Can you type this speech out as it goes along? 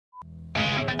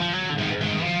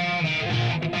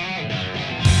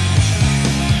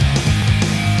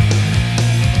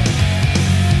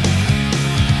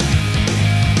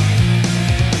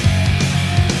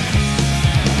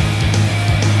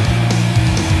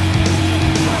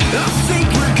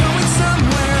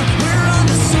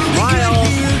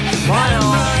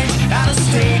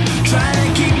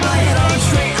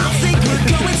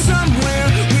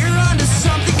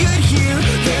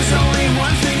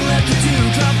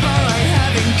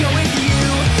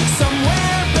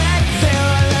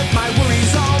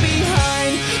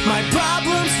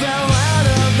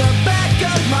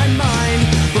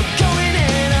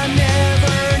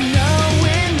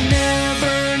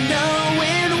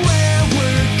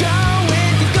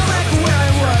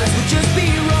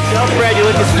you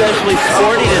look especially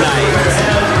sporty tonight.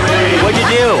 What'd you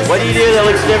do? What do you do that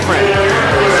looks different?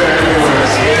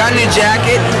 Got a new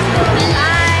jacket.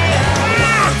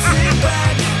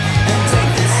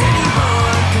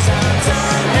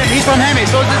 He's from Hemi,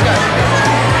 so is this guy.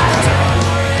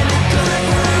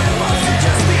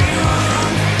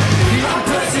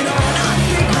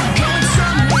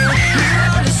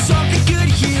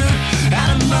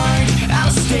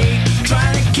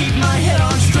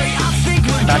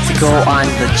 About to go on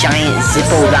the giant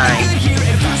Zippo line.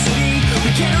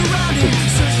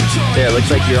 Yeah, it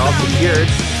looks like you're all secured.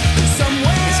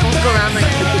 This won't go around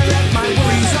like my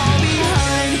worries all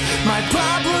behind. My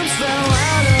problems fell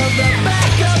out of the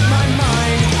back of my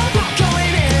mind. We're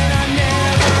going in, I'm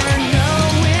never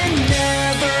knowing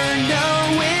where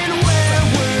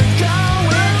we're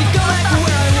going. To go back to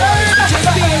where I was would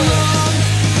just be wrong.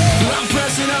 I'm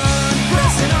pressing on.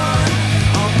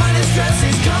 All my distress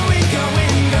is going, gone.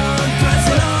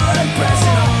 Pressing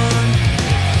on.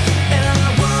 And I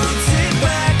won't sit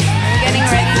back. Getting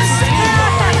ready to sing.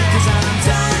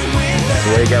 So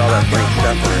where you got all that funny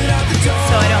stuff on?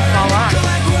 So I don't fall off.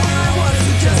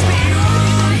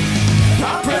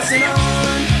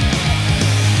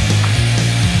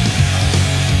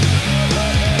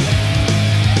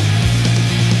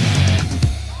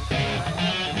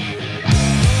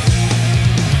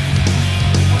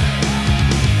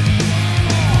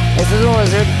 This is a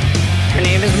lizard. Her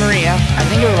name is Maria. I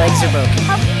think her legs are broken.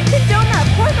 How can you condone that?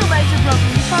 Of course her legs are broken.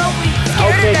 You probably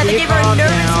scared her that they gave her a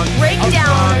nervous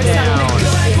breakdown or something.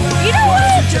 You know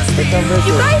what?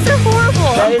 You guys are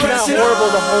horrible. That is not horrible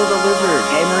to hold a lizard.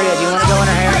 Hey Maria, do you want to go in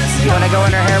her hair? Do you want to go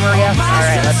in her hair, Maria?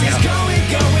 Alright, let's go.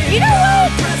 You know what?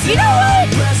 You know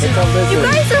what? You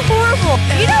guys are horrible.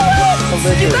 You know what?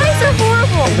 You guys are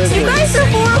horrible. You guys are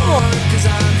horrible.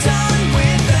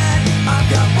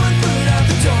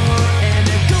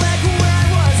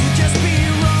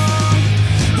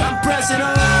 Pressing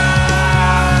on.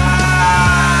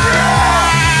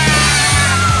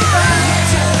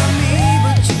 Tell me,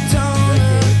 but you don't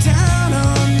look down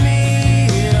on me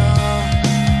at all.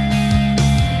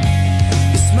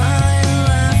 You smile and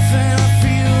laugh and I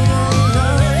feel the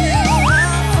love you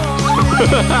have for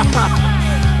me.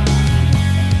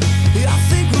 I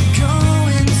think we're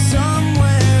going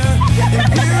somewhere,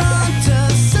 and we're onto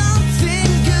something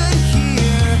good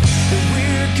here, and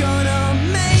we're gonna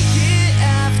make it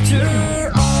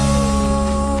after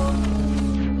all.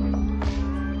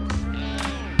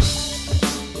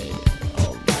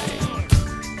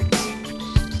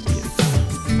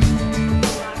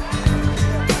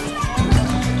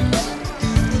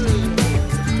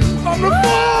 On the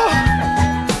floor!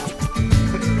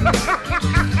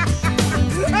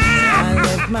 I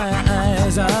lift my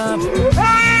eyes up to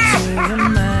the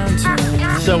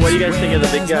mountain. So what do you guys think of the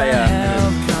big guy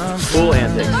pool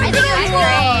antics? I think it was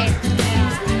great.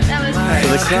 That was great.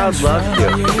 The crowd loved you.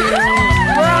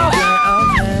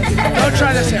 Don't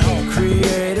try this at home.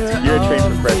 You're a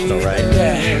trained professional, right?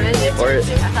 Yeah. Or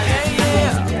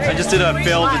I just did a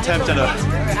failed attempt at a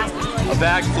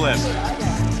backflip.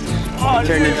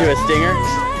 turned into a stinger?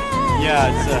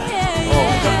 Yeah, it's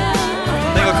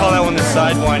I think I'll call that one the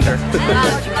Sidewinder.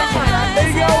 There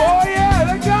you go. Oh yeah,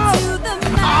 let's go.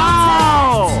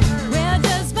 Oh! Where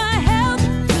does my help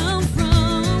come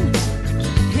from?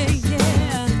 Hey,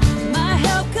 yeah, my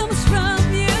help comes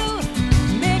from you.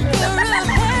 Maker of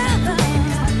heaven,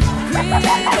 creator of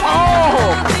the earth.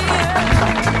 Oh,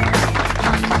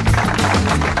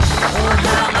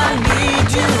 how I need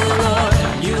you, Lord.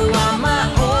 You are my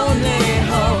only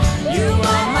hope. You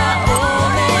are my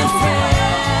only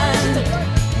friend.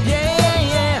 Yeah,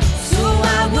 yeah. So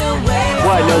I will wait.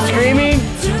 What, no screaming?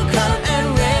 To come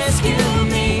and rescue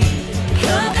me,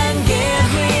 come and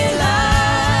give me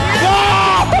life.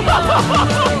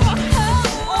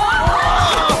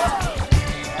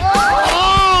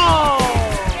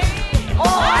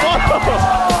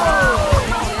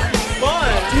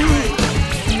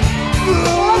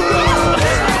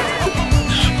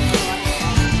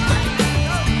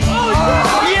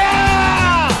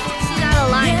 She's out of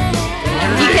line.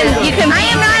 You can. I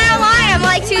am not out of line. I'm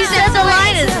like 2 steps of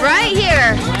line is right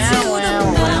here.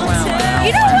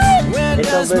 You know what?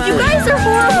 You guys are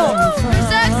horrible. I'm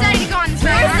so excited to go on this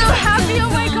ride. I'm so happy. Oh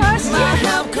my gosh. My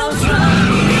help comes from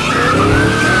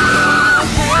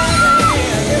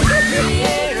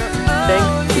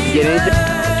Thanks. Did you get anything?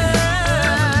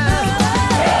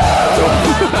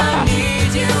 I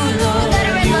need you, Lord.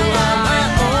 You are my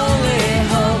only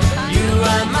hope. You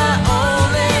are my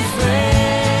only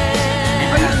friend.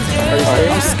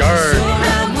 I'm scarred. So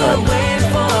I will wait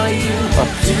for you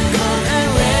to come and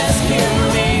rescue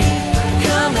me.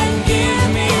 Come and give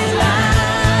me life.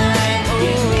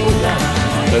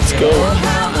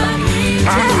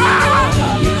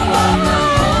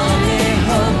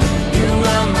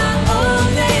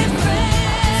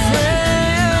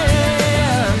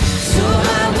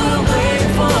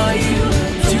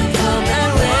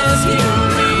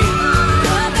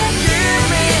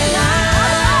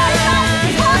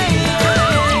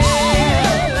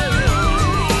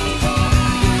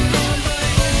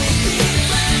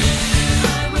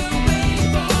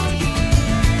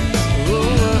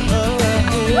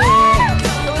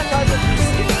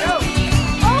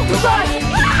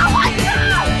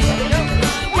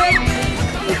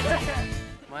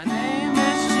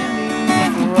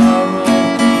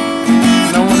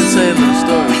 end of the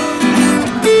story.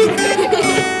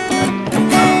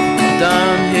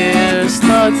 Down here,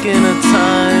 stuck in a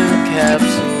time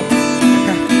capsule.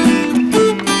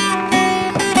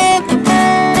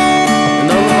 And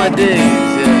over my days,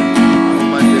 yeah, over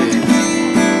my days,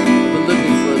 been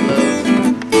looking for love.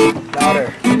 Daughter.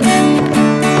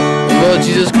 The Lord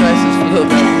Jesus Christ has filled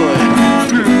that void.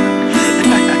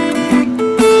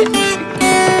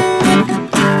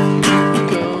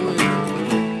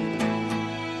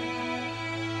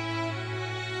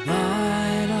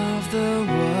 Light of the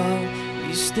world,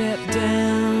 you step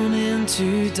down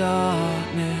into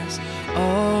darkness.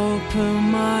 Open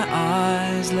my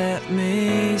eyes, let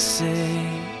me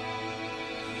see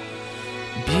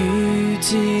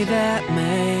beauty that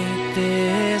made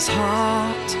this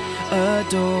heart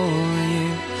adore you.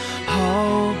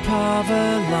 Hope of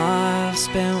a life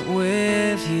spent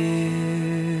with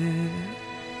you.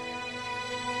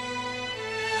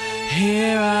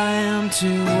 Here I am to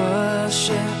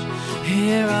worship,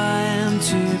 here I am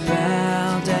to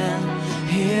bow down,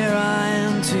 here I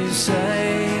am to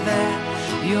say that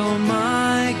you're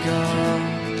my God.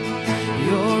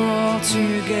 You're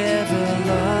altogether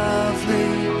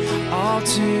lovely,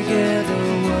 altogether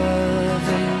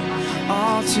worthy,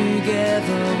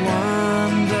 altogether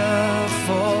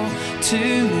wonderful to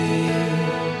me.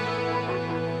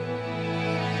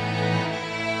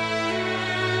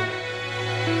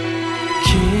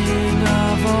 King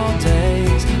of all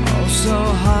days, oh so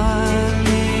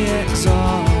highly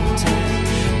exalted,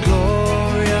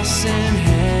 glorious in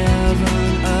heaven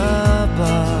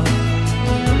above.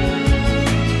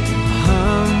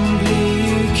 Humbly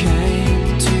you came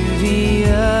to the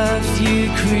earth you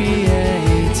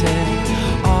created,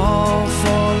 all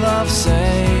for love's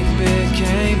sake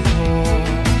became poor.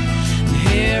 And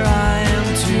here I am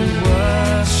to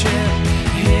worship,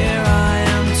 here I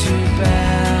am to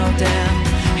bow down,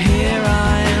 here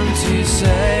I am to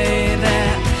say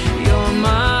that you're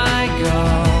my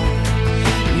God.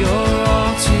 You're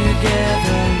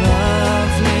altogether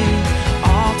lovely,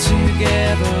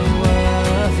 altogether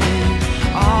worthy,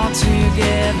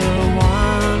 altogether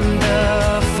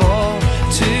wonderful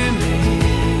to me.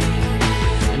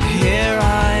 And here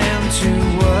I am to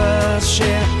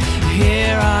worship,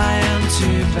 here I am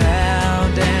to bow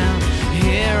down,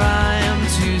 here I am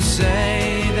to say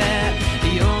that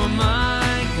you're my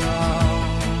God.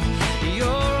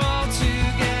 You're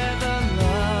altogether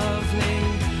lovely,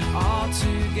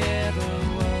 altogether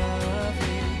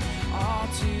worthy,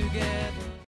 altogether